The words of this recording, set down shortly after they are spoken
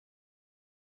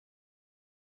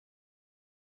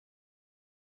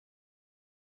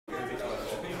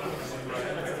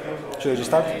actually just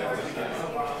start.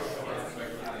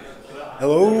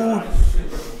 Hello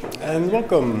and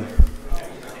welcome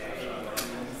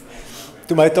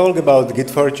to my talk about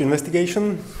GitForge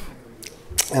investigation.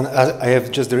 And I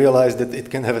have just realized that it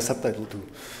can have a subtitle too.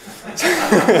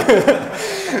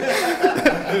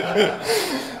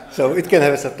 So it can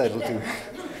have a subtitle too.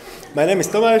 My name is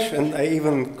Tomáš, and I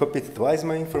even copied twice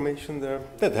my information there.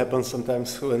 That happens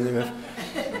sometimes when you have.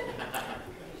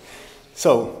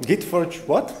 So GitForge,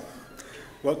 what?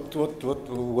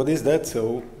 What is that?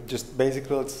 So just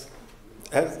basically, let's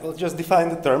just define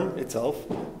the term itself.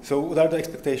 So what are the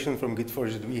expectations from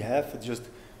GitForge that we have? It's just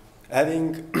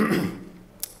having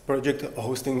project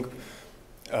hosting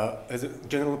as a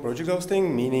general project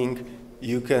hosting, meaning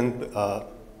you can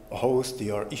host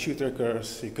your issue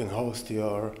trackers, you can host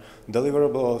your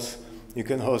deliverables, you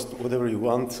can host whatever you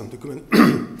want, some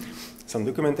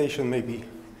documentation maybe.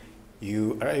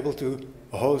 You are able to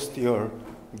host your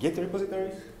Git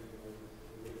repositories.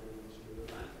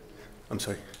 I'm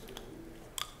sorry.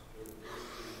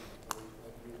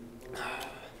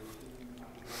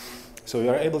 So you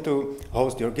are able to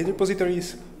host your Git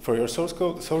repositories for your source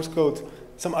code,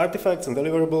 some artifacts and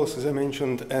deliverables, as I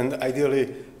mentioned, and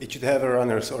ideally it should have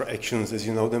runners or actions as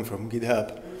you know them from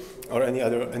GitHub or any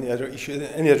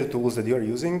other tools that you are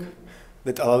using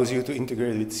that allows you to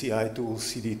integrate with CI tools,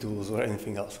 CD tools, or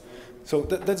anything else. So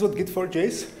that's what GitForge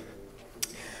is.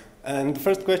 And the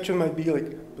first question might be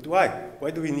like, but why? Why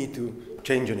do we need to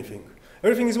change anything?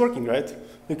 Everything is working, right?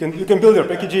 You can build your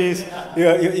packages, you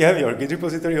have your Git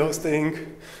repository hosting,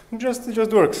 it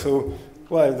just works. So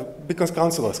why? Because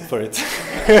Council asked for it.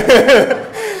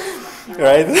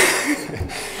 Right?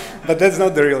 But that's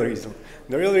not the real reason.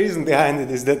 The real reason behind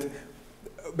it is that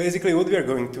basically what we are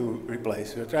going to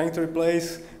replace. We are trying to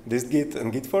replace this Git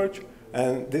and GitForge.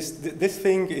 And this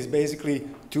thing is basically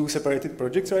two separated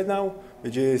projects right now,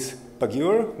 which is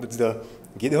Pagure, that's the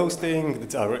Git hosting,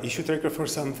 that's our issue tracker for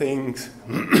some things,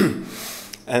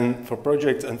 and for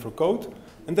projects and for code.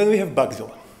 And then we have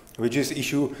Bugzilla, which is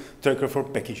issue tracker for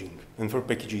packaging and for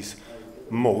packages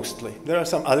mostly. There are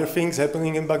some other things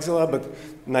happening in Bugzilla, but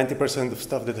 90% of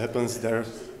stuff that happens there,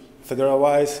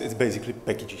 Fedora-wise, is basically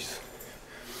packages.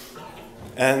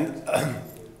 And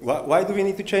why do we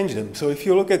need to change them? So if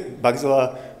you look at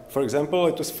Bugzilla, for example,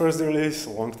 it was first released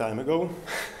a long time ago.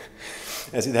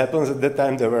 As it happens, at that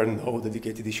time, there were no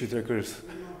dedicated issue trackers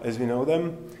as we know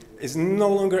them. It's no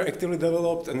longer actively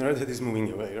developed, and Red Hat is moving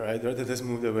away, right? Red Hat has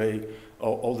moved away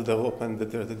all the development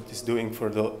that Red Hat is doing for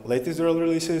the latest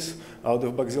releases out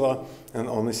of Bugzilla, and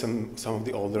only some of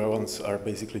the older ones are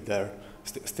basically there,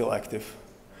 still active.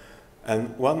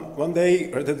 And one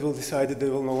day, Red Hat will decide that they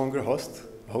will no longer host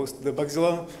the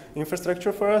Bugzilla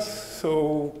infrastructure for us,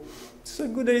 so it's a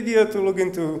good idea to look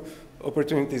into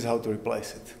opportunities how to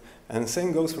replace it. And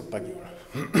same goes for Pagure.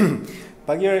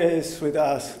 Pagure is with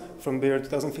us from the year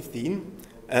 2015,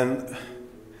 and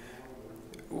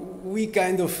we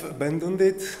kind of abandoned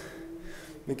it.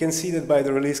 We can see that by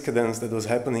the release cadence that was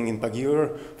happening in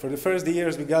Pagure. For the first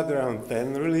years, we got around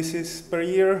 10 releases per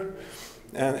year,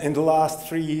 and in the last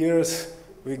 3 years,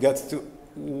 we got to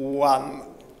 1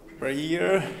 per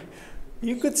year.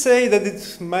 You could say that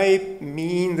it might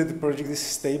mean that the project is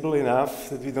stable enough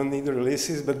that we don't need the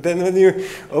releases, but then when you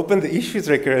open the issue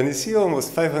tracker and you see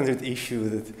almost 500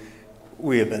 issues, that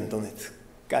we abandon it,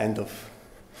 kind of.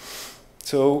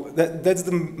 So that's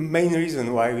the main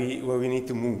reason why we need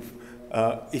to move.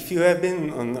 If you have been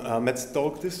on Matt's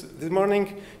talk this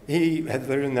morning, he had a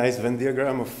very nice Venn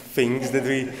diagram of things that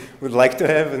we would like to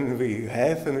have and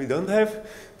we don't have.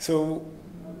 So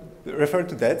refer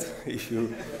to that if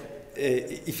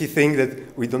you think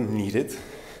that we don't need it.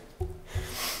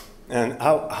 And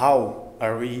how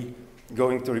are we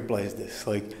going to replace this?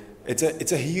 Like,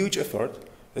 it's a huge effort.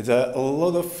 It's a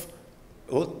lot,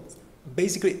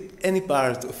 basically any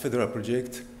part of Fedora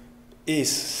project is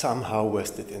somehow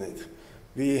vested in it.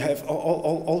 We have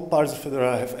all parts of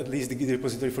Fedora have at least the Git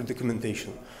repository for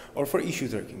documentation, or for issue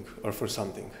tracking, or for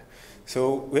something.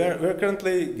 So we are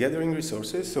currently gathering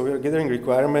resources. So we are gathering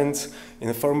requirements in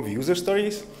the form of user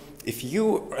stories. If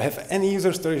you have any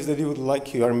user stories that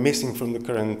you are missing from the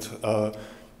current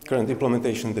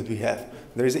implementation that we have,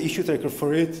 there is an issue tracker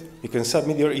for it. You can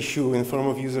submit your issue in the form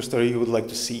of user story you would like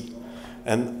to see,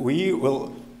 and we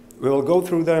will go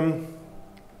through them,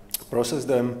 process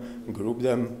them, group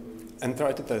them, and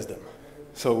try to test them.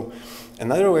 So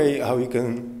another way how you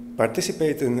can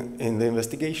participate in the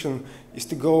investigation is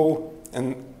to go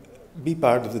and be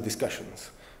part of the discussions.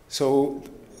 So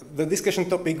the discussion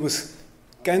topic was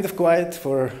kind of quiet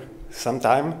for some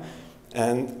time,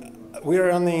 and we are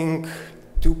running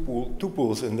two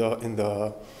pools in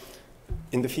the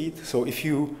in the feed. So if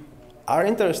you are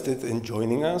interested in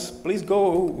joining us, please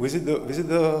go visit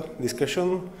the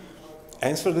discussion,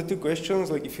 answer the 2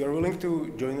 questions. Like if you are willing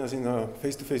to join us in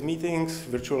face-to-face meetings,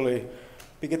 virtually,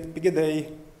 pick a day,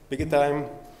 pick a time,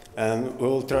 and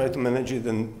we'll try to manage it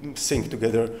and sync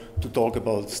together to talk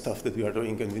about stuff that we are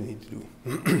doing and we need to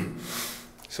do.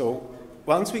 So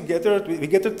once we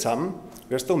gathered some.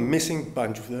 We're still missing a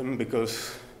bunch of them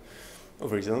because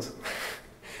of reasons.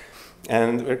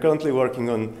 And we're currently working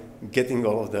on getting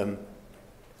all of them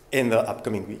in the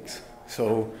upcoming weeks.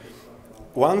 So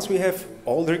once we have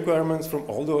all the requirements from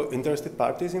all the interested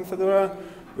parties in Fedora,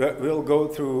 we'll go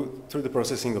through the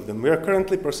processing of them. We are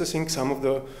currently processing some of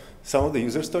the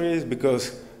user stories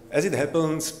because, as it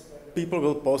happens, people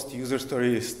will post user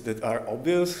stories that are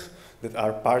obvious, that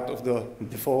are part of the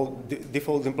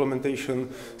default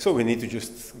implementation. So we need to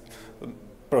just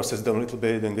process them a little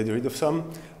bit and get rid of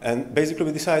some. And basically,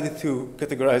 we decided to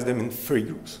categorize them in 3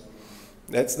 groups.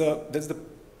 That's the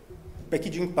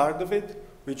packaging part of it,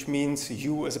 which means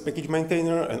you as a package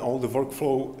maintainer and all the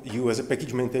workflow you as a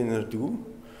package maintainer do.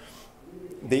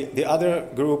 The other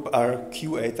group are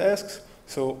QA tasks.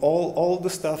 So all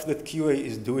the stuff that QA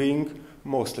is doing,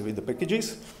 mostly with the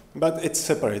packages, but it's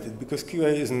separated because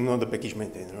QA is not a package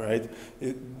maintainer, right?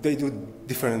 They do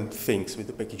different things with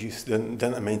the packages than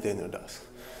a maintainer does.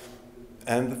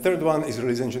 And the third one is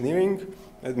release engineering.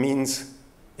 That means,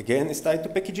 again, it's tied to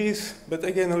packages, but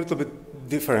again, a little bit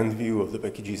different view of the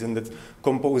packages, and that's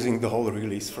composing the whole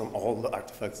release from all the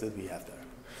artifacts that we have there.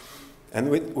 And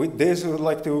with this, we would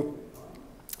like to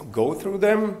go through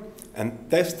them and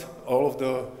test all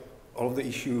of the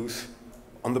issues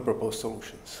on the proposed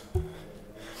solutions.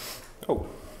 Oh.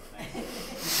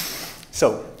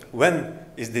 So, when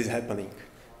is this happening?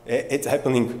 It's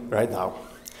happening right now.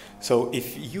 So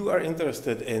if you are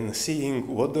interested in seeing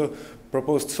what the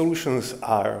proposed solutions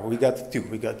are, we got 2.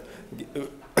 We got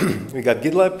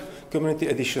GitLab Community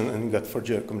Edition and we got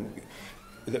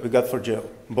Forgejo.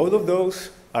 Both of those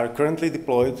are currently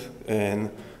deployed in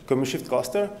CommuShift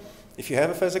cluster. If you have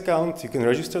a Fez account, you can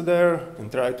register there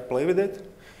and try to play with it.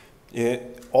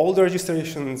 All the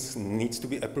registrations needs to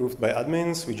be approved by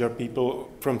admins, which are people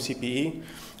from CPE.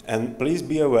 And please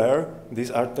be aware,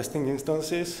 these are testing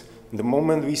instances. The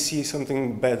moment we see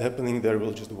something bad happening there,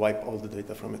 we'll just wipe all the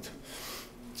data from it.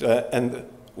 And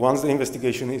once the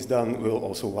investigation is done, we'll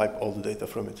also wipe all the data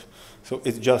from it. So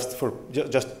it's just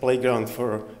playground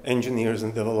for engineers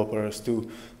and developers to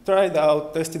try it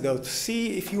out, test it out,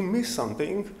 see if you miss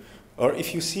something, or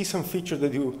if you see some feature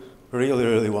that you really,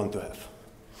 really want to have.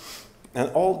 And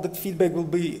all that feedback will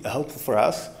be helpful for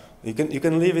us. You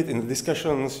can leave it in the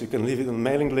discussions, you can leave it on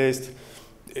mailing list,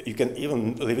 you can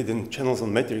even leave it in channels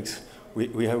on metrics.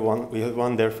 We have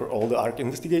one there for all the ARC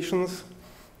investigations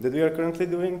that we are currently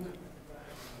doing.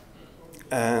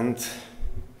 And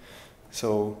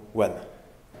so when?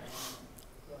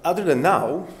 Other than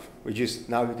now, which is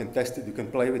now you can test it, you can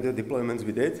play with the deployments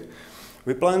we did,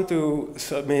 we plan to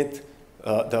submit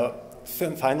the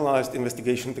finalized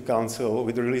investigation to Council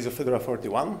with the release of Fedora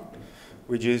 41,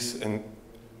 which is in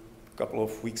a couple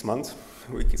of weeks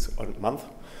or month.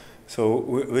 So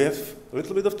we have a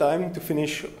little bit of time to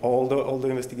finish all the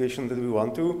investigation that we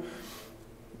want to.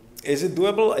 Is it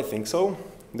doable? I think so.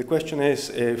 The question is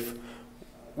if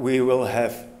we will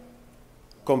have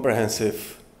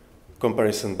comprehensive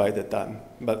comparison by that time.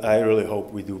 But I really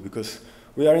hope we do, because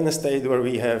we are in a state where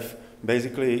we have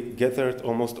basically gathered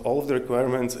almost all of the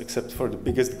requirements except for the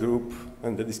biggest group,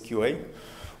 and that is QA,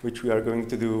 which we are going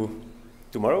to do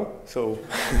tomorrow. So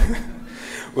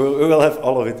we will have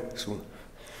all of it soon.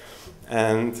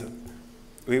 And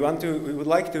we would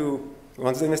like to,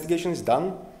 once the investigation is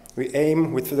done, we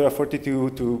aim with Fedora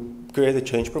 42 to create a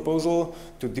change proposal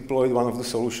to deploy one of the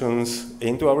solutions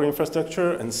into our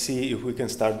infrastructure and see if we can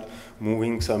start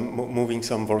moving some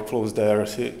workflows there,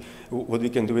 see what we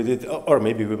can do with it, or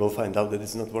maybe we will find out that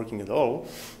it's not working at all.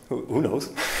 Who knows?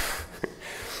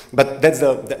 But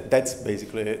that's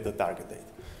basically the target date.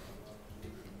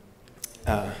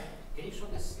 Can you show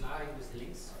the slide with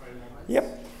links for a moment?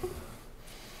 Yep.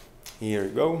 Here you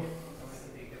go.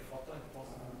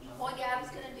 Well, yeah, I was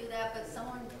going to do that, but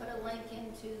someone put a link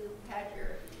into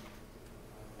Padger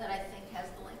that I think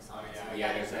has the links on it. So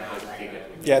Yeah, there's a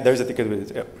ticket. Yeah, there's a ticket with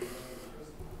it. Yep.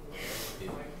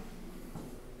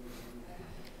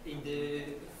 In the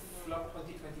Flock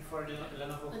 2024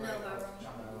 Lenovo. Oh,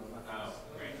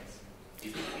 great.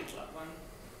 Is the GitLab one?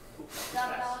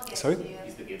 I'll get Sorry? to you.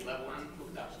 Is the GitLab one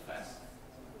hooked up fast?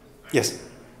 Yes.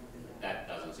 That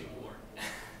doesn't seem to work.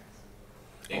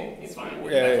 Oh, It's fine.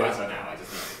 yeah, That's fine now. I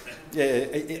just need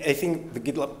it. Yeah, I think the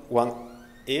GitLab one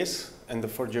is, and the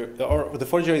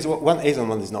Forgejo is one is and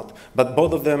one is not. But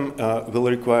both of them will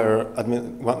require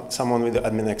someone with the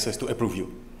admin access to approve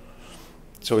you.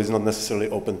 So it's not necessarily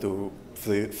open to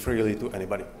freely to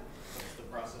anybody. What's the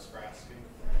process for asking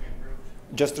to be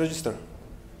approved? Just register.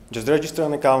 Just register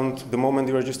an account. The moment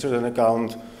you register an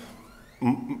account,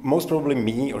 most probably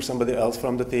me or somebody else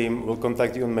from the team will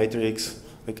contact you on Matrix.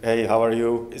 Like, hey, how are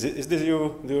you? Is this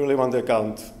you? Do you really want the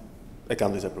account?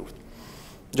 Account is approved.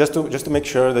 Just to make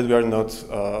sure that we are not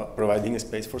providing a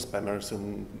space for spammers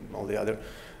and all the other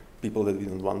people that we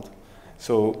don't want.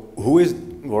 So who is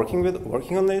working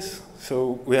on this?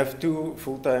 So we have 2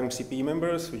 full-time CPE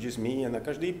members, which is me and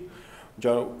Akashdeep,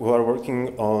 who are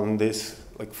working on this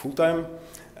like full-time.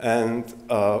 And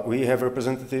we have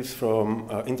representatives from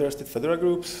interested Fedora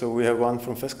groups. So we have one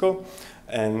from FESCO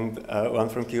and one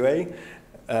from QA.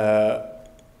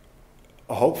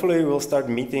 Hopefully we'll start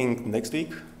meeting next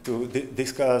week to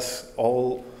discuss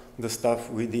all the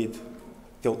stuff we did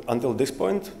until this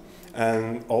point,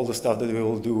 and all the stuff that we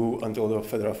will do until the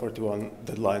Fedora 41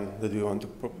 deadline that we want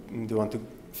to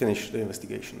finish the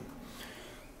investigation.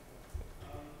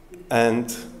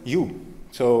 And you.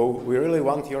 So we really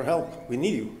want your help. We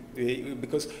need you.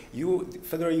 Because you,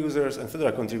 Fedora users and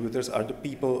Fedora contributors, are the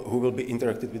people who will be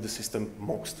interacted with the system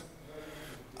most.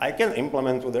 I can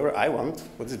implement whatever I want,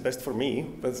 what is best for me,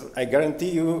 but I guarantee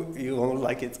you, you won't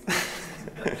like it.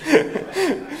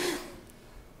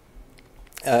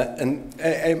 And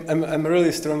I'm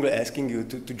really strongly asking you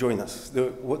to join us.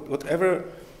 Whatever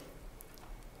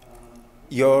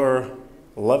your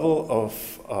level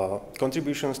of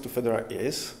contributions to Fedora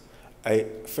is, I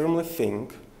firmly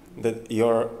think that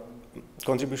your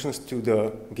contributions to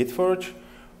the GitForge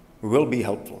will be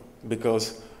helpful,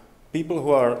 because people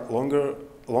who are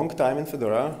long time in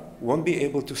Fedora won't be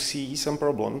able to see some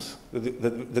problems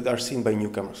that are seen by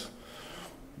newcomers,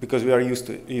 because we are used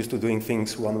to doing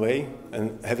things one way,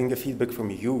 and having a feedback from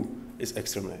you is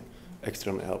extremely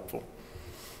helpful.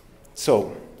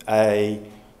 So I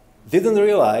didn't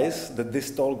realize that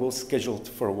this talk was scheduled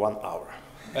for 1 hour.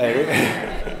 I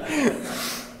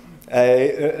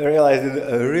realized it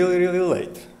really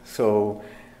late. So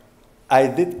we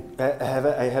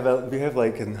have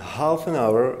like a half an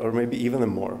hour or maybe even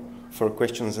more for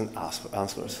questions and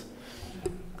answers.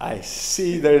 I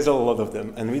see there is a lot of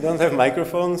them, and we don't have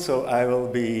microphones, so I will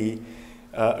be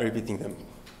repeating them.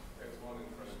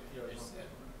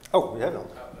 Oh, we have one.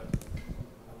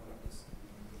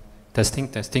 Testing.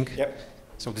 Yep.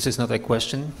 So this is not a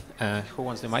question. Who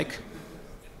wants the mic?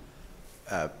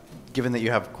 Given that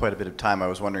you have quite a bit of time, I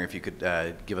was wondering if you could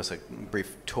give us a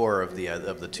brief tour of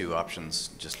the 2 options,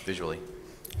 just visually.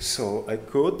 So I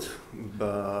could,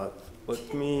 but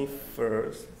let me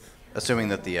first. Assuming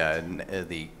that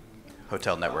the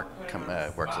hotel network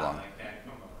works along.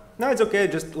 No, it's okay.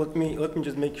 Just let me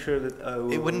just make sure that I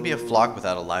will. It wouldn't be a flock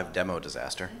without a live demo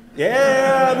disaster.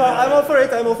 Yeah, I'm all for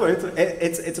it. I'm all for it.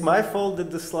 It's my fault that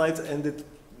the slides ended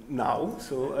now,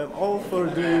 so I'm all for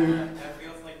doing. That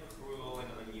feels like cruel and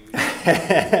unusual.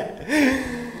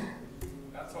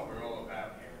 That's what we're all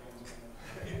about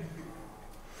here.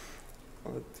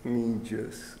 Let me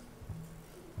just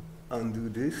undo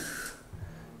this.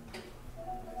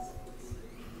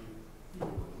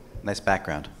 Nice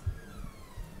background.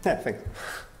 Yeah, thanks.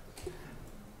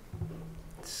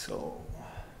 So.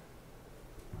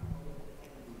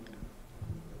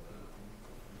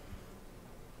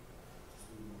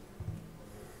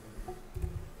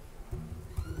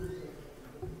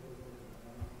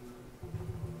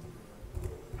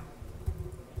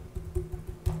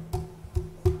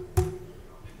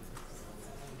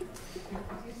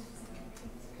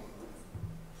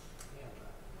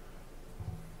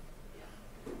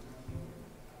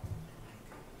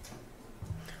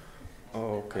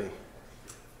 Okay.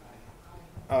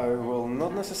 I will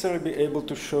not necessarily be able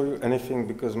to show you anything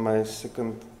because my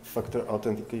second factor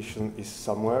authentication is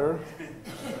somewhere,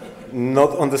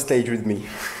 not on the stage with me.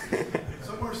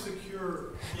 Somewhere secure.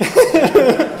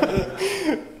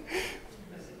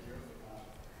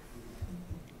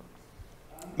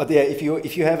 But yeah, if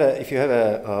you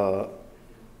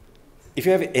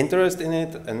have interest in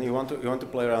it and you want to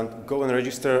play around, go and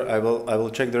register. I will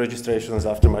check the registrations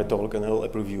after my talk, and I will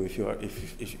approve you if you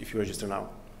register now.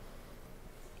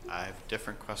 I have a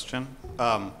different question.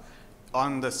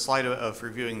 On the slide of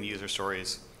reviewing the user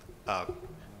stories,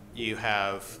 you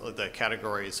have the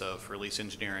categories of release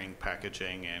engineering,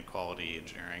 packaging, and quality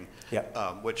engineering, yeah.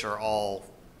 Which are all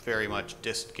very much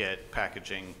dist-git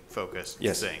packaging focused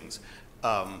things.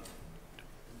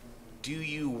 Do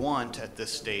you want, at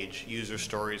this stage, user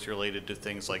stories related to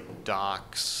things like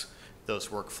docs, those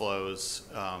workflows,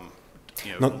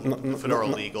 you know, Fedora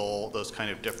not- legal, those kind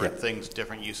of different things,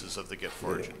 different uses of the Git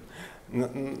forge?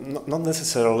 Not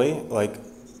necessarily. Like,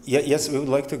 yes, we would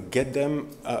like to get them,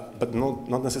 but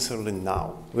not necessarily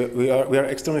now. We are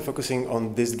extremely focusing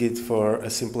on this Git for a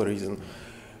simple reason.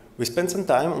 We spent some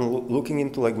time on looking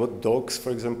into like what docs, for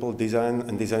example,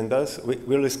 design does. We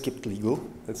really skipped legal.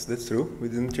 That's true. We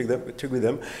didn't check with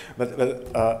them,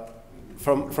 but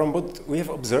from what we have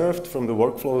observed from the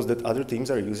workflows that other teams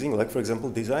are using, like for example,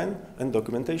 design and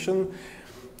documentation,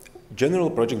 general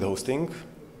project hosting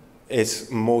is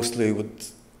mostly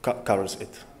what covers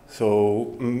it.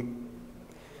 So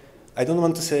I don't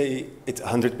want to say it's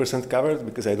 100% covered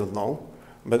because I don't know,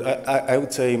 but I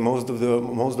would say most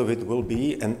of it will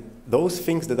be, and those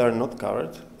things that are not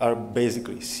covered are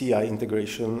basically CI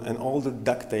integration and all the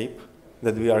duct tape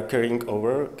that we are carrying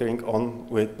on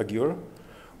with Pagure,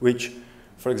 which,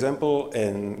 for example,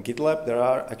 in GitLab there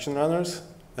are action runners,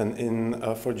 and in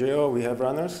Forgejo we have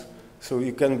runners, so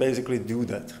you can basically do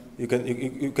that. You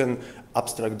can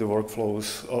abstract the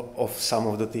workflows of some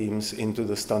of the teams into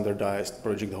the standardized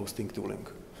project hosting tooling.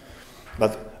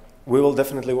 But we will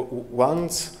definitely,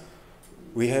 once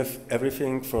we have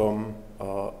everything from,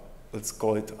 let's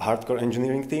call it hardcore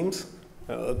engineering teams,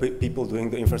 people doing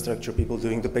the infrastructure, people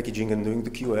doing the packaging and doing the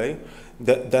QA,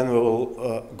 then we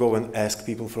will go and ask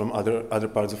people from other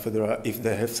parts of Fedora if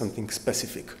they have something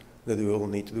specific that we will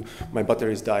need to do. My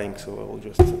battery is dying, so I will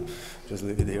just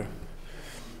leave it here.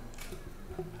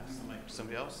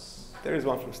 Somebody else? There is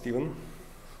one from Steven.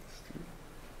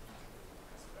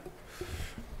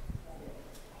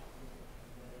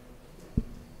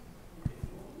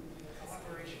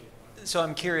 So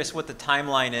I'm curious what the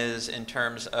timeline is in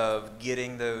terms of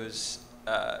getting those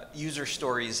user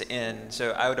stories in.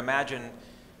 So I would imagine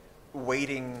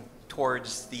waiting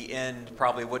towards the end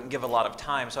probably wouldn't give a lot of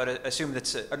time. So I'd assume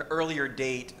that's an earlier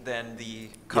date than the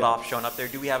cutoff shown up there.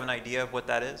 Do we have an idea of what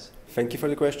that is? Thank you for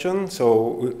the question.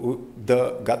 So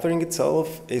the gathering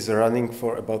itself is running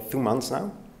for about 2 months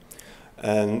now,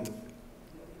 and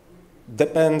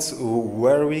depends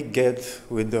where we get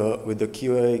with the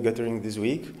QA gathering this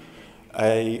week.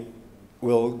 I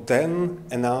will then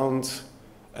announce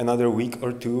another week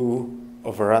or two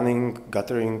of running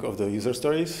gathering of the user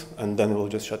stories, and then we'll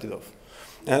just shut it off.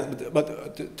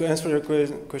 But to answer your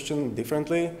question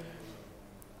differently,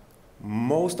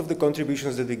 most of the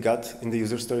contributions that we got in the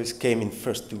user stories came in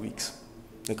first 2 weeks.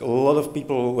 Like a lot of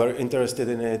people were interested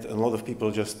in it, and a lot of people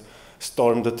just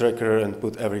stormed the tracker and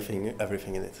put everything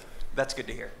in it. That's good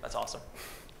to hear. That's awesome.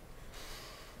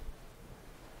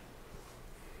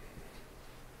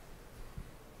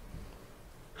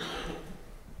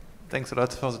 Thanks a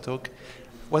lot for the talk.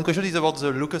 One question is about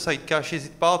the look-aside cache. Is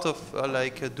it part of,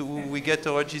 do we get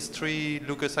a registry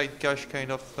look-aside cache kind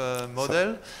of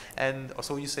model? And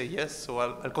also you say yes, so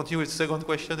I'll continue with the second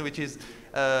question, which is,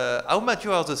 how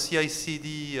mature are the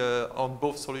CI/CD on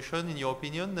both solutions, in your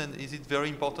opinion? And is it very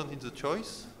important in the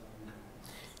choice?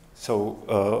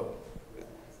 So,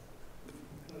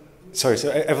 sorry, so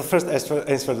I will first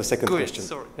answer the second question.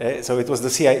 Sorry. So it was the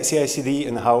CI/CD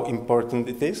and how important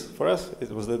it is for us.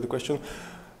 It was the question.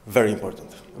 Very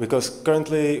important, because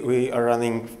currently we are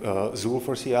running Zool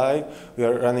for CI. We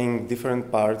are running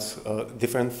different parts,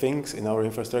 different things in our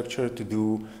infrastructure to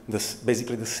do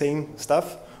basically the same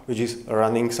stuff, which is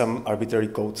running some arbitrary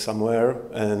code somewhere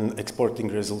and exporting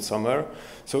results somewhere.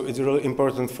 So it's really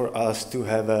important for us to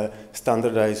have a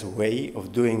standardized way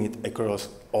of doing it across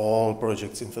all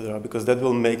projects in Fedora, because that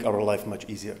will make our life much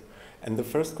easier. And the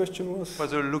first question was? For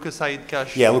the look-aside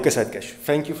cache. Yeah, look-aside cache.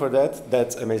 Thank you for that.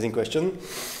 That's an amazing question.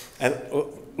 And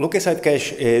look-aside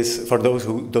cache is, for those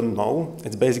who don't know,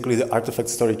 it's basically the artifact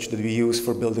storage that we use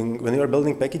for building. When you are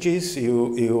building packages,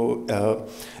 you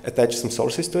attach some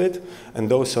sources to it, and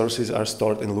those sources are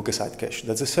stored in look-aside cache.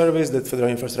 That's a service that Fedora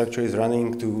infrastructure is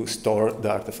running to store the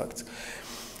artifacts.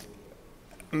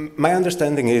 My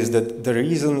understanding is that the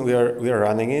reason we are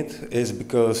running it is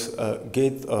because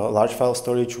Git large file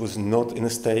storage was not in a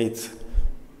state.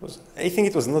 I think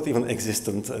it was not even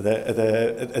existent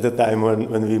at the time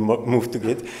when we moved to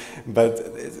Git, but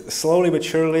slowly but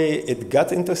surely it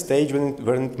got into a stage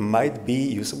when it might be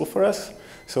usable for us.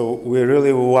 So we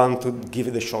really want to give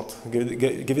it a shot, give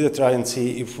it a try and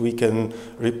see if we can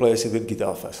replace it with Git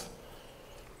alphas.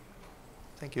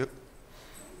 Thank you.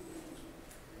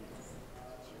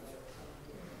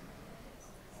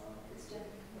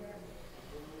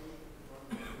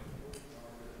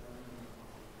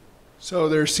 So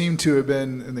there seemed to have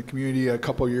been in the community a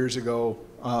couple years ago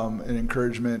an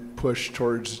encouragement push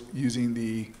towards using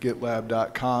the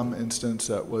GitLab.com instance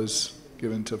that was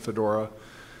given to Fedora.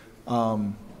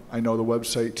 I know the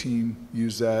website team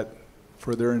used that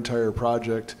for their entire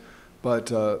project,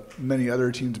 but many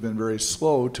other teams have been very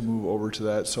slow to move over to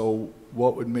that. So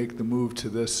what would make the move to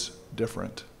this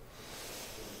different?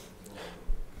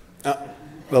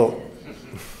 Well,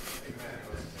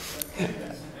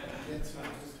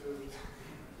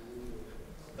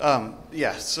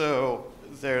 Yeah, so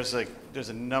there's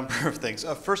a number of things.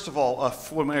 First of all,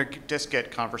 when we just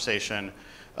get conversation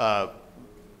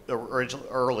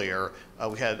earlier,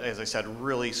 we had, as I said,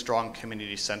 really strong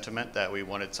community sentiment that we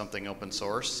wanted something open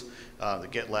source. The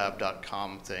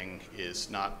GitLab.com thing is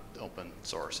not open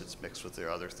source; it's mixed with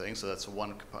the other things. So that's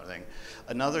one thing.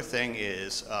 Another thing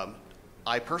is,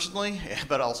 I personally,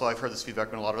 but also I've heard this feedback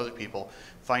from a lot of other people,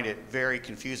 find it very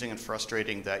confusing and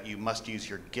frustrating that you must use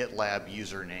your GitLab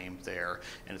username there.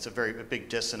 And it's a big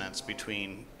dissonance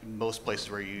between most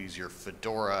places where you use your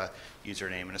Fedora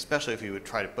username, and especially if you would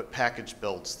try to put package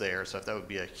builds there. So if that would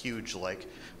be a huge,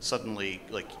 suddenly,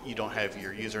 you don't have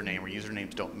your username or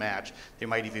usernames don't match. There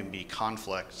might even be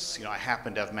conflicts. I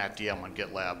happen to have Matt DM on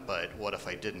GitLab, but what if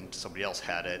I didn't, somebody else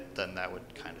had it, then that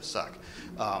would kind of suck.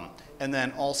 And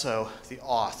then also the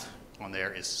auth on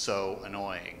there is so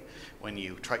annoying. When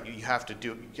you try, you have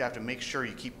to make sure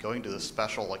you keep going to the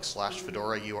special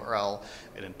 /Fedora URL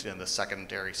and the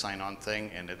secondary sign-on thing,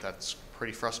 and that's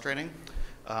pretty frustrating.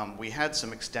 We had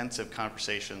some extensive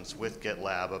conversations with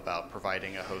GitLab about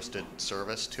providing a hosted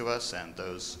service to us, and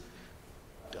those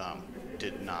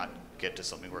did not get to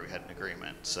something where we had an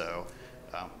agreement. So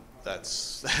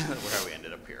that's where we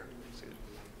ended up here.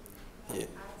 yeah.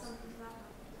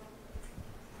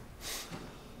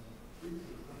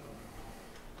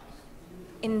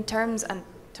 In terms, and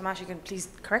Tomáš, you can please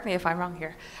correct me if I'm wrong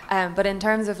here, but in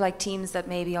terms of teams that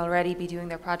maybe already be doing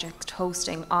their project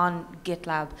hosting on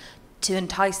GitLab, to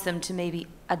entice them to maybe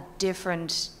a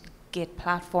different Git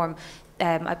platform,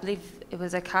 I believe it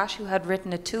was Akash who had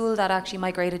written a tool that actually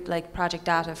migrated project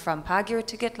data from Pagure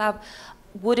to GitLab.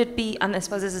 Would it be, and I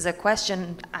suppose this is a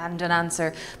question and an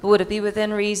answer, but would it be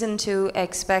within reason to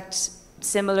expect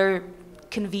similar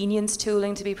convenience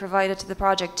tooling to be provided to the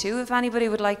project too? If anybody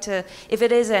would like to, if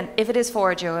it is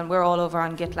Forgejo and we're all over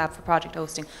on GitLab for project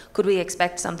hosting, could we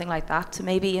expect something like that to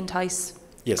maybe entice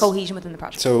cohesion within the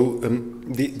project? So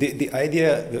the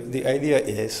idea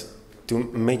is to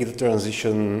make the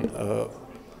transition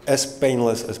as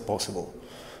painless as possible.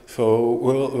 So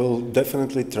we'll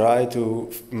definitely try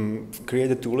to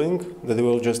create a tooling that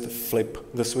will just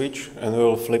flip the switch and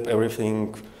will flip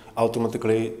everything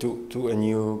automatically to a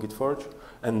new GitForge.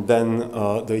 And then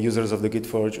the users of the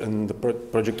GitForge and the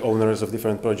project owners of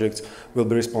different projects will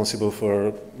be responsible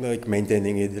for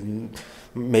maintaining it and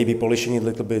maybe polishing it a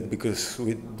little bit, because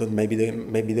maybe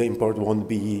the import won't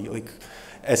be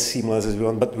as seamless as we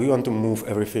want. But we want to move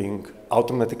everything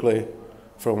automatically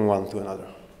from one to another.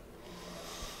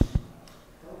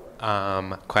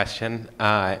 Question.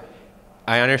 I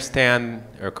understand,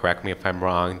 or correct me if I'm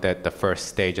wrong, that the first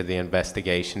stage of the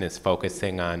investigation is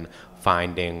focusing on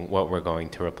finding what we're going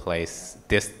to replace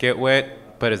dist-git with,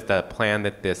 but is the plan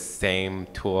that this same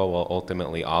tool will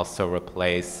ultimately also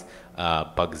replace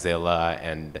Bugzilla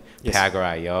and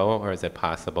Pagure.io, or is it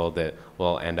possible that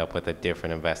we'll end up with a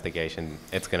different investigation?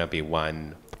 It's going to be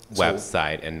one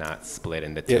website and not split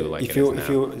into two like it is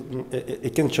now.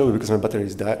 It can show because my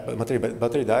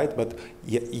battery died, but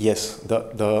yes,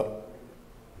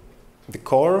 the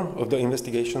core of the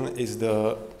investigation is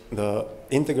the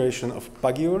integration of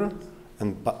Pagure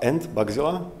and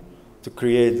Bugzilla to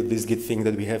create this Git thing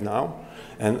that we have now.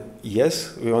 And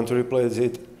yes, we want to replace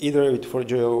it either with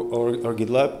Forgejo or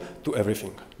GitLab to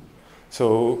everything.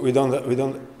 So we don't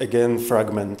again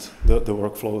fragment the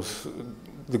workflows.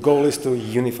 The goal is to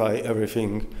unify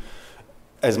everything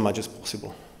as much as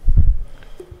possible.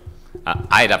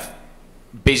 I'd have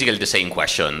basically the same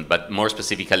question, but more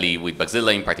specifically with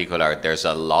Bugzilla in particular, there's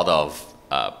a lot of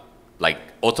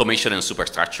automation and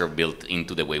superstructure built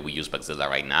into the way we use Bugzilla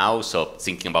right now. So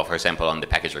thinking about, for example, on the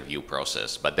package review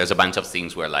process, but there's a bunch of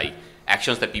things where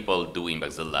actions that people do in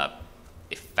Bugzilla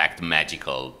affect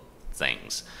magical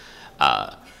things.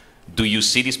 Do you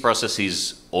see these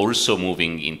processes also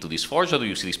moving into this Forge, or do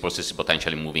you see these processes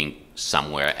potentially moving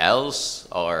somewhere else?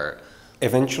 Or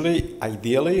eventually,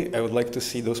 ideally, I would like to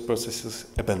see those processes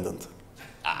abandoned.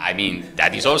 I mean,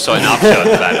 that is also an option,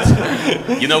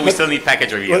 but we still need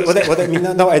package reviews. What I mean,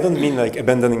 no, I don't mean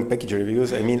abandoning package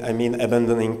reviews. I mean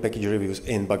abandoning package reviews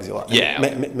in Bugzilla. Yeah.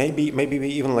 Maybe we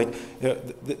even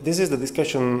this is the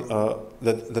discussion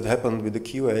that happened with the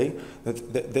QA,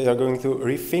 that they are going to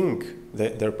rethink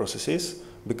their processes,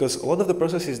 because a lot of the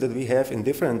processes that we have in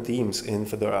different teams in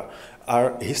Fedora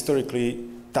are historically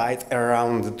tied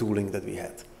around the tooling that we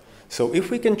had. So if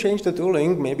we can change the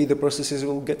tooling, maybe the processes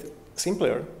will get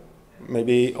simpler.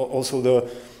 Maybe also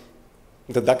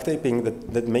the duct taping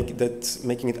that's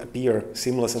making it appear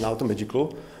seamless and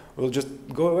automagical will just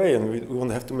go away, and we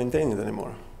won't have to maintain it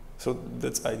anymore. So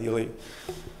that's ideally.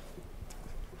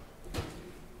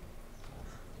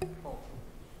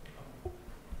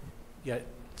 Yeah,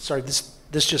 sorry,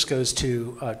 this just goes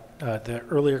to the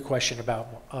earlier question about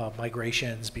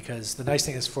migrations, because the nice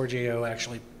thing is Forgejo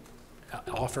actually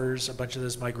offers a bunch of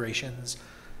those migrations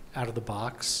out of the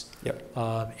box. Yep.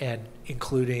 And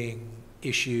including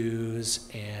issues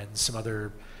and some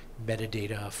other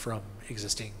metadata from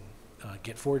existing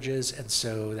Git forges. And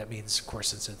so that means, of course,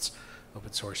 since it's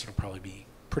open source, it'll probably be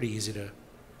pretty easy to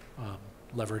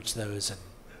leverage those and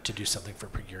to do something for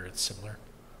Pagure that's similar.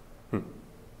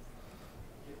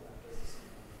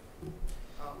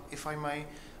 If I may,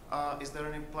 is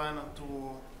there any plan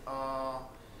to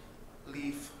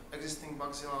leave existing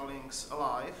Bugzilla links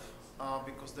alive?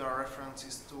 Because there are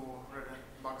references to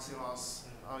Bugzilla's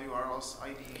URLs,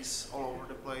 IDs all over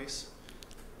the place.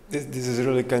 This is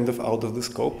really kind of out of the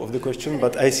scope of the question,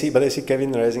 but I see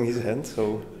Kevin raising his hand,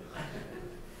 so.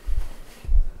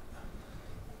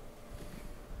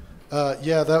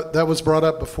 Yeah, that was brought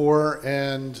up before,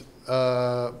 and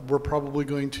we're probably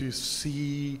going to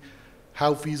see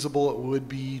how feasible it would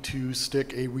be to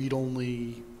stick a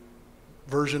read-only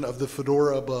version of the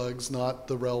Fedora bugs, not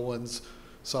the RHEL ones,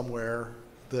 somewhere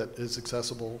that is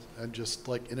accessible, and just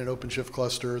like in an OpenShift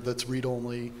cluster that's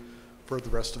read-only for the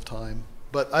rest of time.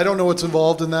 But I don't know what's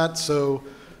involved in that, so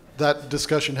that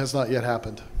discussion has not yet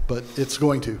happened, but it's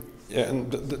going to. Yeah,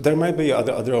 and there might be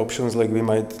other options, like we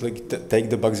might take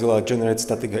the Bugzilla, generate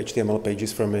static HTML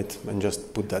pages from it, and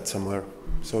just put that somewhere.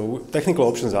 So technical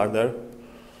options are there.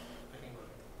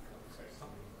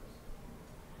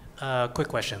 Quick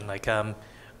question, like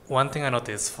one thing I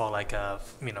noticed for like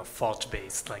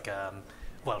Forge-based, like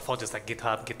Forges like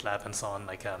GitHub, GitLab, and so on,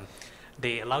 like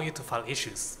they allow you to file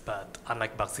issues, but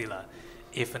unlike Bugzilla,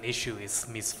 if an issue is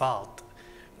misfiled,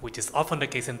 which is often the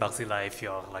case in Bugzilla, if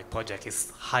your project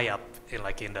is high up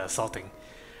in the sorting,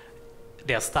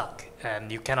 they are stuck,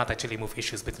 and you cannot actually move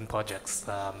issues between projects.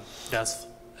 Does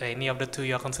any of the two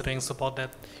you are considering support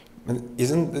that? And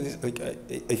isn't this,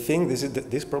 I think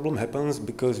this problem happens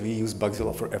because we use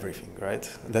Bugzilla for everything, right?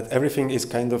 That everything is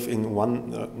kind of in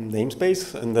one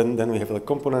namespace, and then we have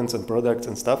components and products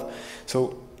and stuff.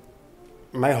 So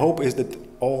my hope is that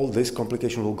all this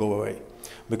complication will go away,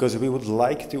 because what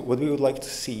we would like to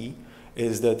see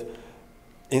is that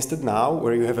instead now,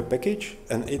 where you have a package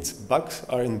and its bugs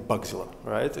are in Bugzilla,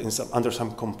 right? Under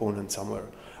some component somewhere.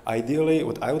 Ideally,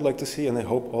 what I would like to see, and I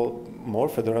hope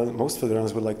most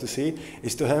Fedorans would like to see,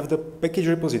 is to have the package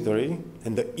repository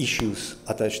and the issues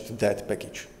attached to that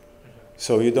package.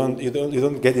 So you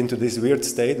don't get into this weird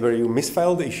state where you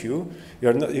misfile the issue.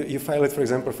 You file it, for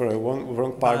example, for a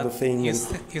wrong part of the thing. You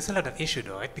still have an issue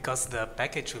though, right? Because the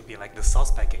package will be like the source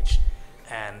package,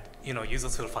 and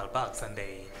users will file bugs, and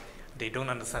they don't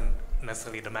understand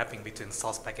necessarily the mapping between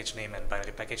source package name and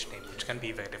binary package name, which can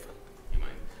be very different.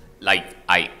 Like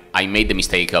I made the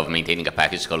mistake of maintaining a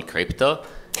package called crypto,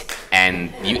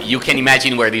 and you can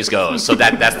imagine where this goes. So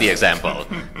that's the example.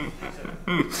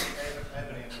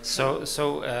 So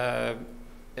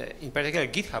in particular,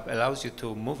 GitHub allows you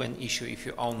to move an issue if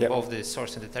you own both the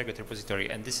source and the target repository,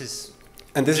 and this is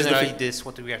generally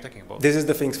what we are talking about. This is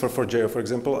the things for Forgejo, for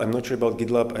example. I'm not sure about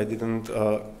GitLab. I didn't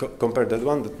compare that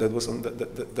one. That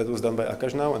was done by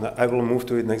Akash now, and I will move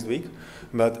to it next week.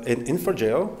 But in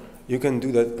Forgejo, you can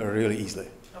do that really easily.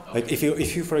 Like if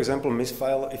you for example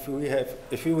misfile,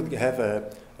 if we would have a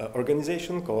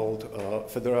organization called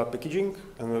Fedora Packaging,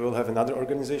 and we will have another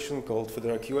organization called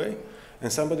Fedora QA,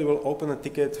 and somebody will open a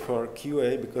ticket for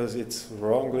QA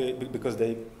because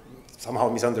they somehow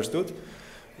misunderstood.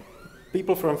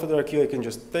 People from Fedora QA can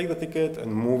just take the ticket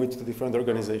and move it to different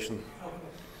organization.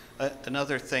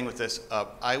 Another thing with this,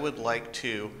 I would like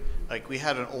to, we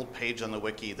had an old page on the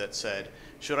wiki that said,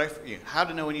 how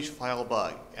to know when you should file a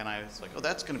bug? And I was like, oh,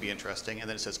 that's going to be interesting. And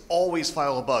then it says, always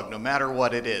file a bug, no matter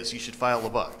what it is, you should file a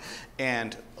bug.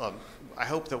 And I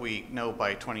hope that we know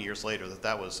by 20 years later that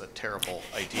that was a terrible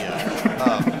idea.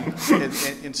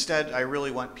 Instead, I really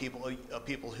want people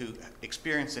who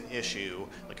experience an issue,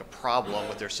 like a problem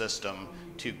with their system,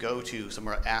 to go to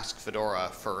somewhere, ask Fedora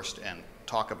first and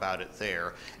talk about it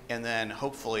there. And then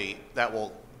hopefully that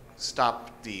will stop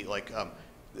the,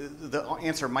 the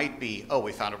answer might be, oh,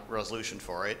 we found a resolution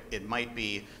for it. It might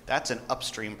be, that's an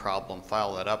upstream problem,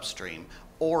 file that upstream.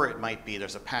 Or it might be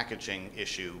there's a packaging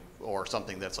issue or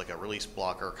something that's like a release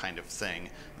blocker kind of thing.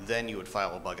 Then you would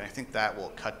file a bug. And I think that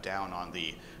will cut down on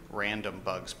the random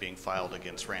bugs being filed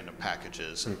against random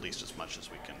packages, at least as much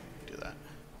as we can do that.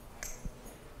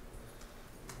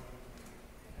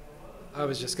 I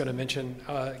was just going to mention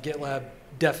GitLab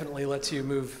definitely lets you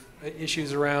move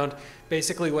issues around.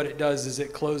 Basically what it does is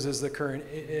it closes the current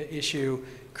issue,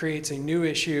 creates a new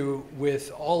issue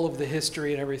with all of the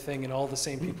history and everything, and all the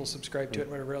same people subscribe to it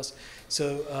and whatever else.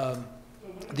 So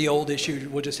the old issue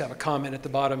will just have a comment at the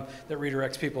bottom that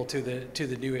redirects people to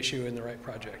the new issue in the right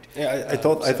project. Yeah, I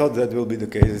thought that will be the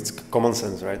case. It's common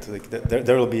sense, right? Like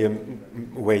there will be a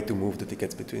way to move the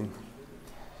tickets between.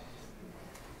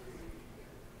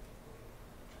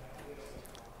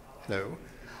 Hello.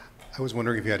 I was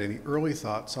wondering if you had any early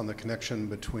thoughts on the connection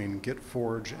between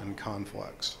GitForge and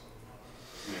Conflex.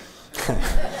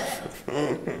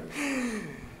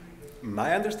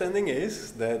 My understanding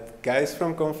is that guys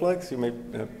from Conflex, you may,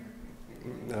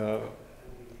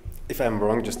 if I'm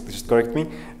wrong, just correct me,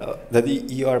 that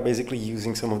you are basically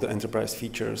using some of the enterprise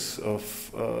features of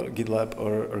GitLab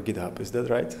or GitHub. Is that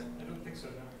right? I don't think so,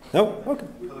 no. No? Okay.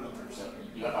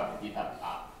 You have a GitHub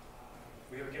app.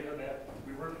 We have a GitHub app.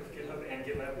 We work with GitHub and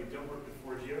GitLab. We don't work with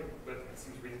Forgejo, but it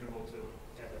seems reasonable to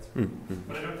have that. Mm-hmm.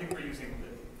 But I don't think we're using the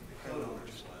Code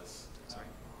owners was, sorry,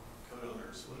 code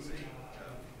owners was a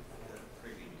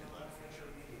previous GitLab feature.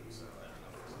 So I don't know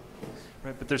if there's something.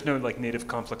 Right, but there's no like native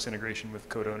Conflex integration with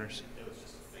code owners. It was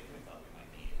just a thing we thought we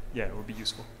might need. Yeah, it would be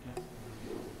useful.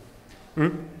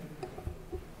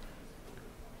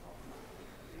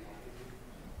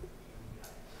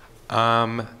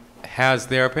 Yeah. Has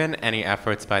there been any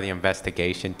efforts by the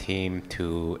investigation team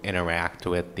to interact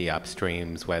with the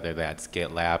upstreams, whether that's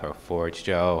GitLab or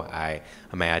Forgejo? I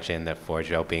imagine that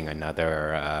Forgejo, being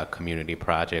another community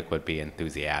project, would be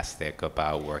enthusiastic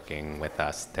about working with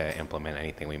us to implement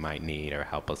anything we might need or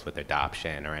help us with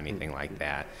adoption or anything like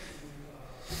that.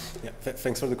 Yeah,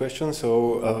 thanks for the question.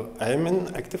 So I'm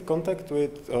in active contact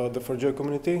with the Forgejo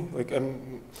community. Like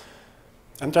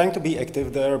I'm trying to be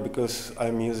active there because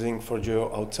I'm using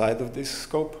Forgejo outside of this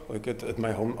scope, like at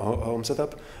my home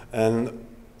setup. And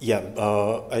yeah,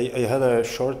 I had a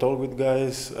short talk with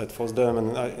guys at FOSDEM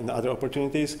and in other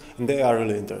opportunities, and they are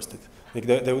really interested. Like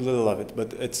they would really love it.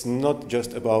 But it's not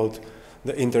just about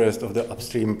the interest of the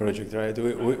upstream project, right?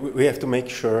 We have to make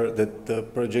sure that the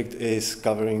project is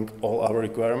covering all our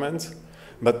requirements.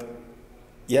 But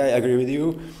yeah, I agree with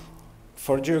you.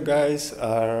 Forgejo guys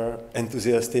are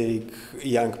enthusiastic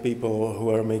young people who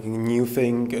are making a new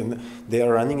thing, and they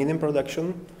are running it in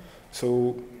production.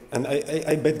 So, and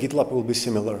I bet GitLab will be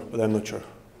similar, but I'm not sure.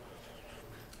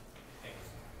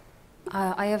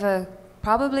 I have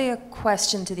probably a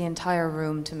question to the entire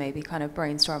room to maybe kind of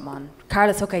brainstorm on.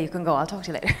 Carlos, okay, you can go. I'll talk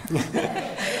to you later.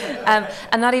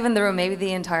 And not even the room, maybe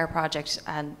the entire project.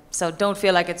 And so don't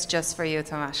feel like it's just for you,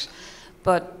 Tomáš.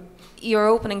 But your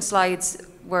opening slides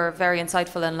were very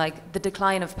insightful, and like the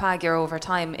decline of Pagure over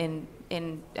time in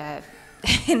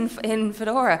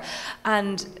Fedora,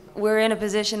 and we're in a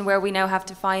position where we now have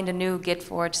to find a new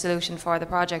GitForge solution for the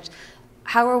project.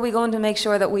 How are we going to make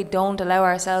sure that we don't allow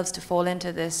ourselves to fall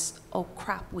into this, oh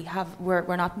crap,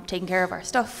 we're not taking care of our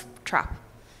stuff trap,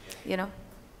 you know?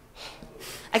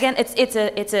 Again, it's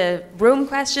a room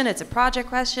question, it's a project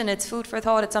question, it's food for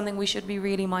thought, it's something we should be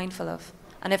really mindful of.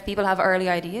 And if people have early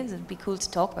ideas, it'd be cool to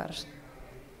talk about it.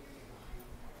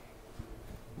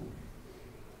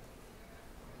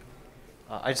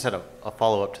 I just had a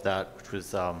follow-up to that, which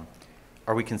was, are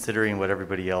we considering what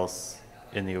everybody else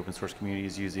in the open source community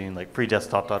is using, like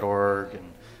freedesktop.org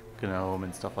and GNOME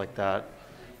and stuff like that?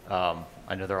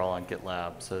 I know they're all on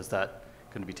GitLab, so is that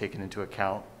going to be taken into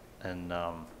account and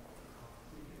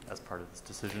as part of this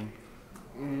decision?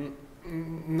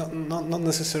 Not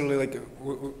necessarily. Like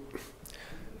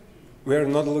we are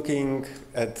not looking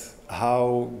at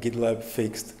how GitLab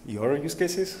fixed your use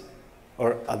cases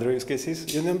or other use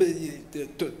cases. You know,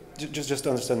 just to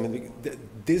understand me,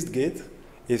 this Git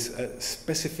is a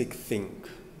specific thing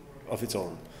of its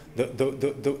own.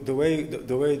 The way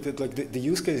that like the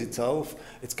use case itself,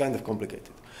 it's kind of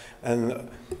complicated, and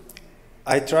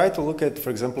I try to look at, for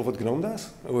example, what GNOME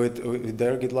does with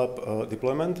their GitLab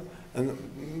deployment, and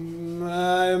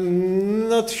I'm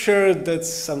not sure that's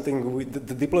something the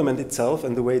deployment itself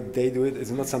and the way they do it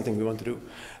is not something we want to do.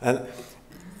 And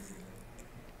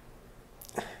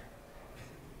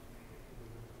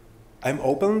I'm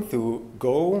open to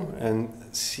go and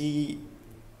see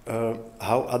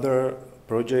how other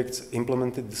projects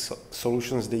implemented the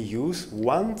solutions they use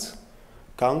once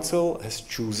Council has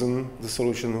chosen the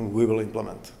solution we will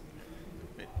implement.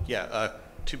 Yeah,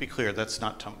 to be clear, this is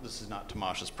not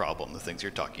Tomáš's problem, the things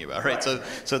you're talking about, right?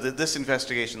 So this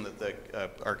investigation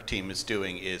that our team is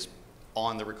doing is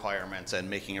on the requirements and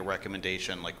making a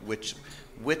recommendation, like which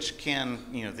can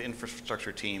the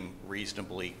infrastructure team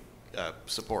reasonably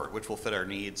support, which will fit our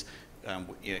needs,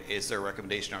 is there a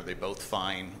recommendation? Are they both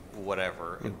fine?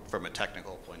 Whatever, from a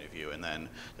technical point of view, and then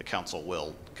the council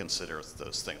will consider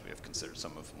those things. We have considered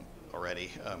some of them already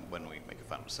when we make a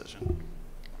final decision.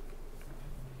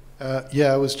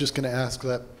 Yeah, I was just going to ask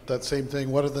that same thing.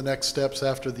 What are the next steps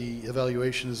after the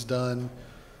evaluation is done?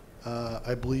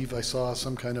 I believe I saw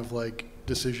some kind of like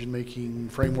decision-making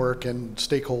framework and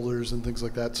stakeholders and things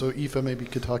like that. So Aoife maybe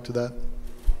could talk to that.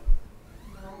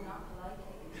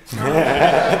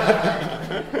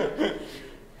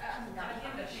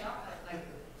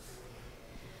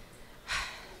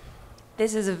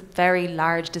 This is a very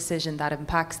large decision that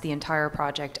impacts the entire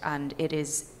project, and it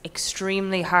is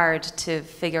extremely hard to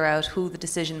figure out who the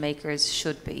decision makers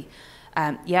should be.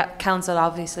 Yeah, council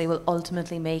obviously will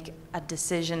ultimately make a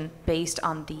decision based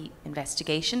on the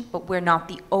investigation, but we're not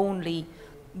the only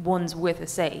ones with a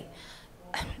say.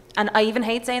 And I even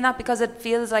hate saying that because it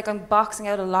feels like I'm boxing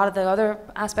out a lot of the other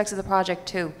aspects of the project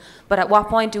too. But at what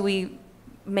point do we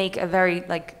make a very,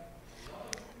 like,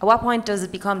 at what point does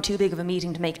it become too big of a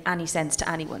meeting to make any sense to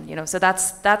anyone? You know, so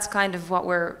that's kind of what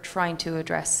we're trying to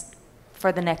address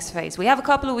for the next phase. We have a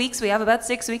couple of weeks. We have about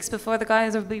 6 weeks before the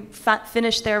guys will be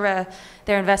finished their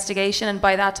investigation, and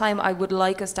by that time, I would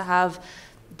like us to have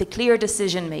the clear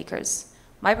decision makers.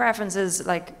 My preference is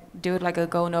like do it like a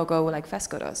go no go like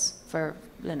Fesco does for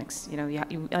Linux. You know,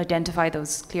 you identify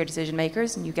those clear decision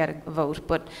makers and you get a vote.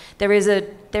 But there is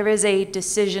a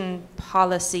decision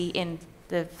policy in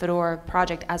the Fedora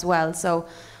project as well. So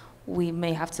we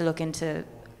may have to look into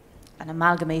an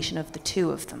amalgamation of the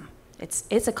two of them.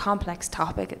 It's a complex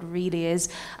topic, it really is.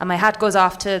 And my hat goes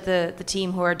off to the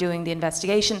team who are doing the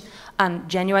investigation, and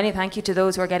genuinely thank you to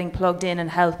those who are getting plugged in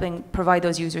and helping provide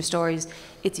those user stories.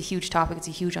 It's a huge topic, it's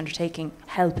a huge undertaking.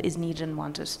 Help is needed and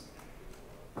wanted.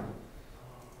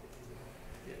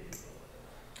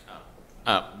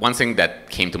 One thing that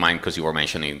came to mind because you were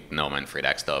mentioning GNOME and free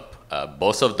desktop,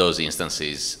 both of those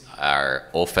instances are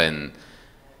often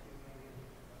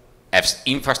have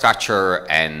infrastructure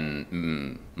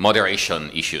and moderation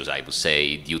issues, I would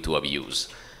say, due to abuse.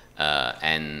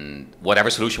 And whatever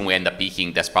solution we end up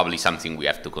picking, that's probably something we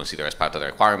have to consider as part of the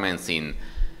requirements in,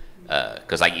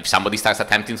 because like if somebody starts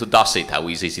attempting to DOS it, how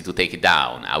is it to take it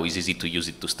down? How is it to use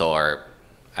it to store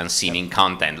unseeming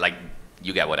content? Like,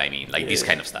 you get what I mean, like this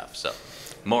kind of stuff. So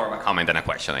more of a comment than a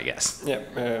question, I guess.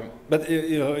 Yeah, but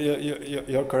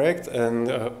you're correct, and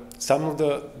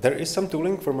there is some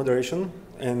tooling for moderation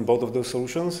in both of those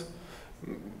solutions.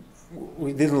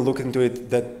 We didn't look into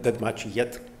it that much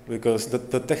yet, because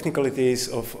the technicalities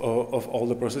of all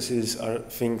the processes are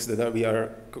things that we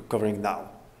are covering now.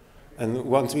 And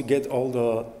once we get all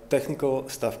the technical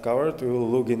stuff covered, we will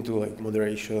look into like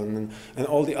moderation and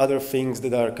all the other things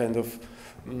that are kind of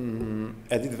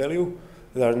added value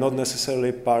that are not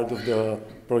necessarily part of the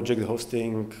project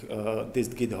hosting,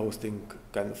 dist-git hosting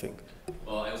kind of thing.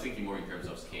 Well, I was thinking more in terms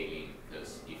of scaling,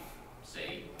 because if,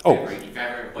 say, Oh. If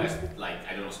every request, like,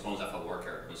 I don't know, spawns up a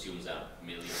worker, consumes 1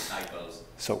 million typos,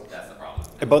 So that's the problem.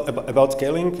 about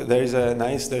scaling, there's a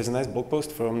nice blog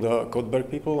post from the Codeberg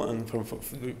people, and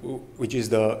which is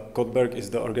Codeberg is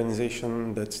the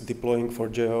organization that's deploying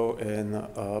Forgejo in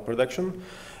production,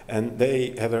 and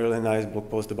they have a really nice blog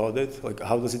post about it. Like,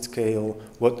 how does it scale?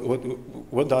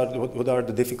 What are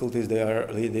the difficulties they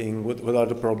are leading? What are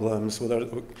the problems?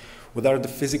 What are the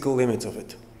physical limits of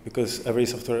it? Because every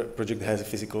software project has a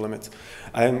physical limit.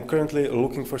 I am currently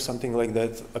looking for something like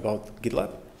that about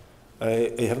GitLab.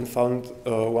 I haven't found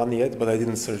one yet, but I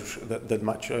didn't search that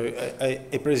much.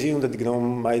 I presume that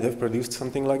GNOME might have produced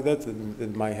something like that.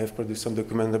 It might have produced some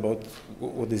document about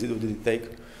what did it take.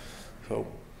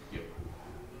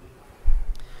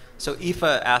 So Aoife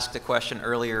asked a question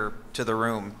earlier to the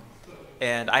room,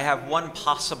 and I have one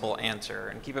possible answer.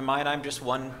 And keep in mind, I'm just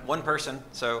one person,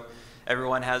 so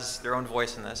everyone has their own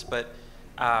voice in this. But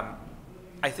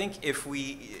I think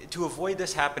to avoid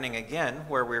this happening again,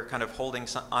 where we're kind of holding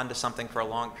onto something for a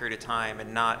long period of time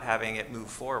and not having it move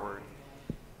forward,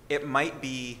 it might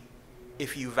be,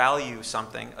 if you value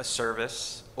something, a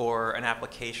service or an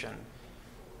application,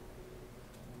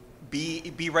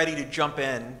 be ready to jump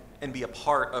in and be a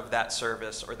part of that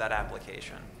service or that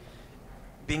application.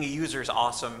 Being a user is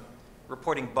awesome.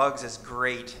 Reporting bugs is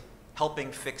great.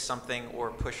 Helping fix something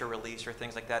or push a release or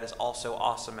things like that is also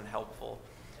awesome and helpful.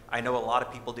 I know a lot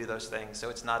of people do those things, so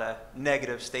it's not a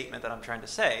negative statement that I'm trying to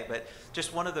say, but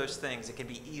just one of those things, it can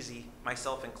be easy,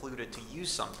 myself included, to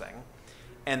use something,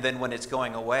 and then when it's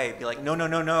going away, be like,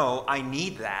 no, I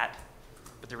need that.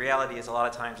 But the reality is a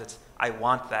lot of times it's, I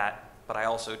want that, but I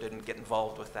also didn't get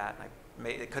involved with that.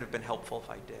 It could have been helpful if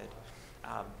I did.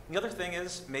 The other thing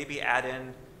is maybe add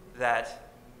in that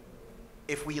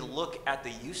if we look at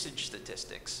the usage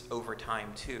statistics over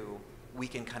time too, we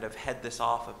can kind of head this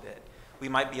off a bit. We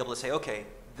might be able to say, okay,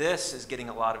 this is getting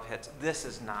a lot of hits, this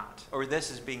is not, or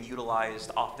this is being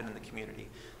utilized often in the community,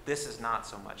 this is not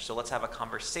so much. So let's have a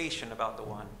conversation about the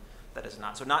one that is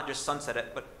not. So not just sunset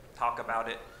it, but talk about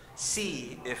it,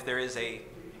 see if there is a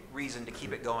reason to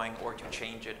keep it going or to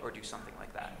change it or do something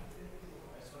like that.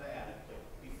 That's what I added,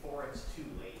 before it's too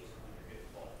late on your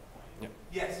default point.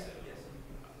 Yeah. Yes.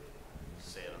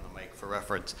 Say it on the mic for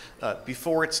reference.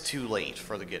 Before it's too late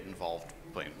for the get involved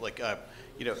point. Like,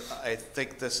 you know, I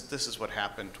think this is what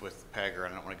happened with Pagure,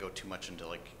 and I don't want to go too much into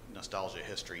like nostalgia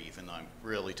history, even though I'm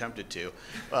really tempted to.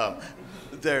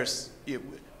 It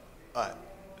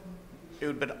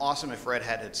would have been awesome if Red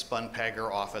Hat had spun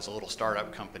Pagure off as a little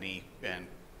startup company, and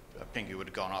Pinky would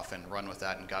have gone off and run with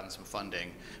that and gotten some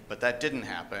funding. But that didn't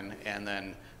happen, and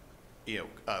then, you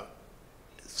know,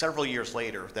 several years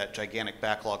later, that gigantic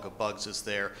backlog of bugs is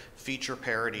there. Feature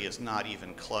parity is not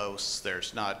even close.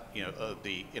 There's not, you know,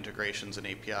 the integrations and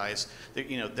APIs. There,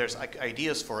 you know, there's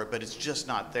ideas for it, but it's just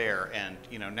not there. And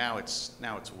you know, now it's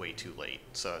way too late.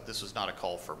 So this was not a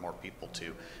call for more people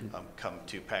to come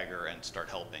to Pagure and start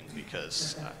helping,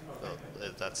 because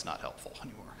that's not helpful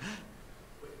anymore.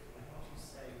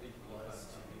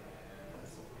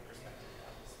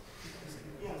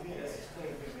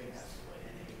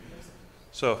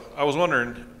 So I was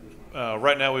wondering,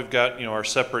 right now we've got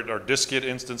our dist-git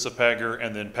instance of Pagure,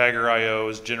 and then Pagure IO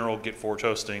is general Git Forge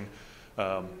hosting.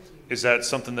 Is that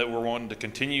something that we're wanting to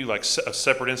continue, like a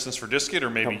separate instance for dist-git,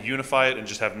 or maybe unify it and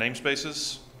just have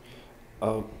namespaces?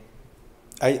 I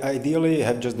ideally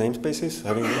have just namespaces,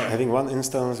 having one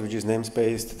instance which is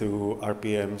namespaced through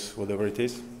RPMs, whatever it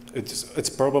is. It's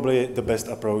probably the best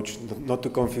approach, not to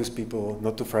confuse people,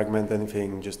 not to fragment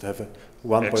anything, just have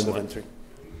one point of entry.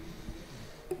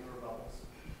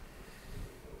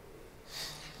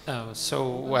 So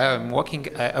while I'm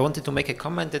walking, I wanted to make a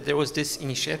comment that there was this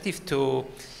initiative to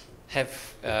have,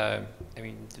 I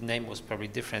mean, the name was probably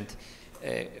different,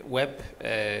 web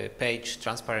page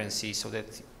transparency, so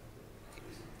that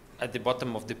at the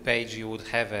bottom of the page you would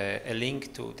have a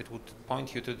link that would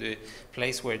point you to the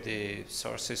place where the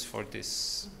sources for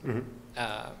this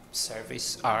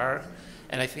service are.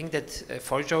 And I think that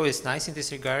Forgejo is nice in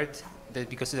this regard, that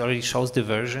because it already shows the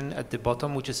version at the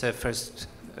bottom, which is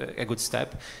a good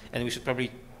step, and we should probably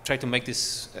try to make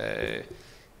this,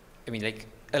 I mean, like,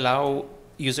 allow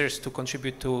users to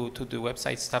contribute to the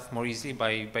website stuff more easily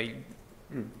by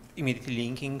immediately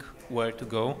linking where to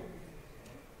go.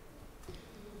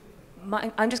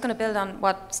 I'm just going to build on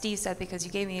what Steve said, because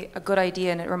you gave me a good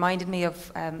idea, and it reminded me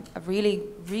of a really,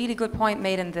 really good point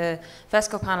made in the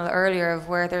FESCO panel earlier, of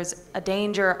where there's a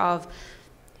danger of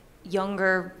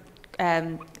younger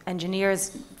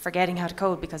engineers forgetting how to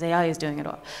code because AI is doing it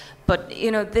all. But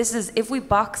you know, this is, if we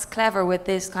box clever with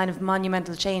this kind of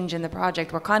monumental change in the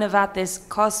project, we're kind of at this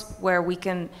cusp where we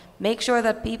can make sure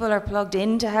that people are plugged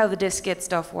into how the dist-git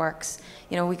stuff works.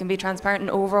 You know, we can be transparent in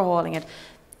overhauling it.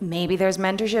 Maybe there's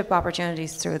mentorship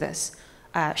opportunities through this.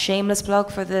 Shameless plug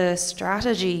for the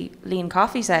strategy lean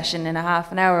coffee session in a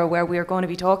half an hour, where we are going to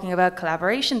be talking about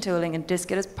collaboration tooling, and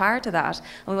dist-git is part of that.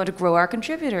 And we want to grow our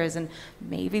contributors, and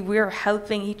maybe we're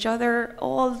helping each other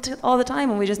all the time,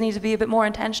 and we just need to be a bit more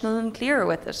intentional and clearer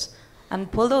with it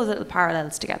and pull those little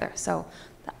parallels together. So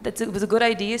it was a good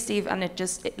idea, Steve, and it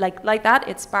just, like that,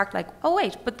 it sparked like, oh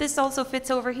wait, but this also fits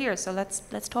over here, so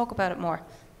let's talk about it more.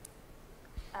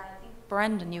 I think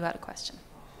Brendan, you had a question.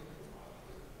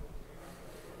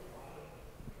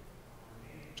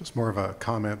 Just more of a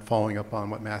comment following up on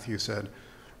what Matthew said.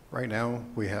 Right now,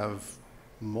 we have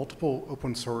multiple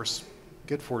open source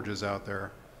Git forges out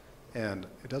there, and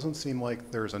it doesn't seem like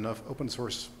there's enough open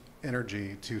source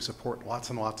energy to support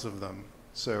lots and lots of them.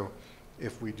 So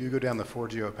if we do go down the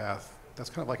Forgejo path,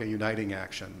 that's kind of like a uniting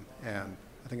action, and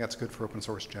I think that's good for open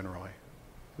source generally.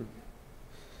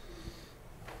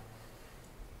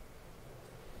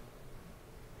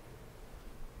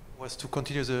 Was to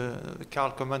continue the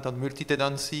Carl comment on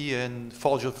multi-tenancy and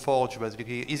Forge of Forge,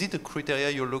 basically. Is it a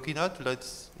criteria you're looking at?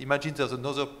 Let's imagine there's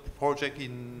another project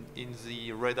in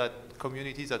the Red Hat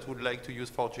community that would like to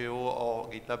use Forgejo or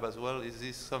GitLab as well. Is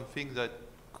this something that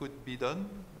could be done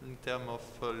in terms of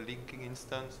linking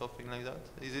instance or something like that?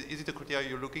 Is it a criteria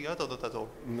you're looking at, or not at all?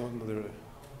 No, not really.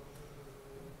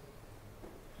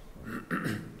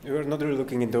 We're not really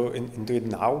looking into it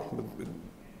now,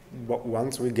 but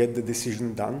once we get the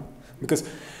decision done, because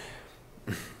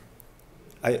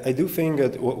I do think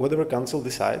that whatever council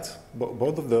decides,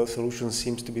 both of the solutions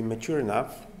seems to be mature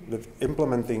enough that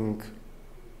implementing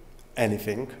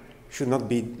anything should not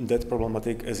be that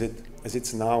problematic as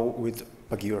it's now with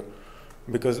Pagure.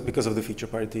 because of the feature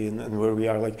parity and where we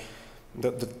are. Like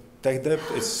the tech debt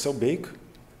is so big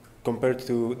compared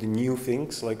to the new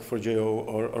things like Forgejo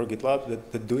or GitLab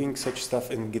that doing such stuff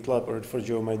in GitLab or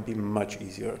Forgejo might be much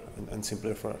easier and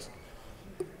simpler for us.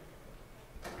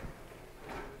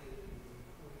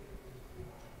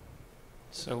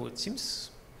 So it seems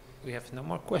we have no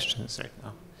more questions right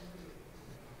now.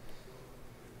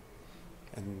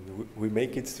 And we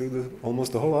make it through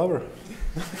almost the whole hour.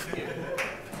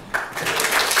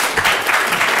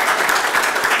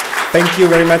 Thank you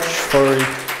very much for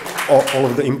all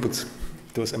of the inputs.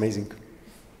 It was amazing.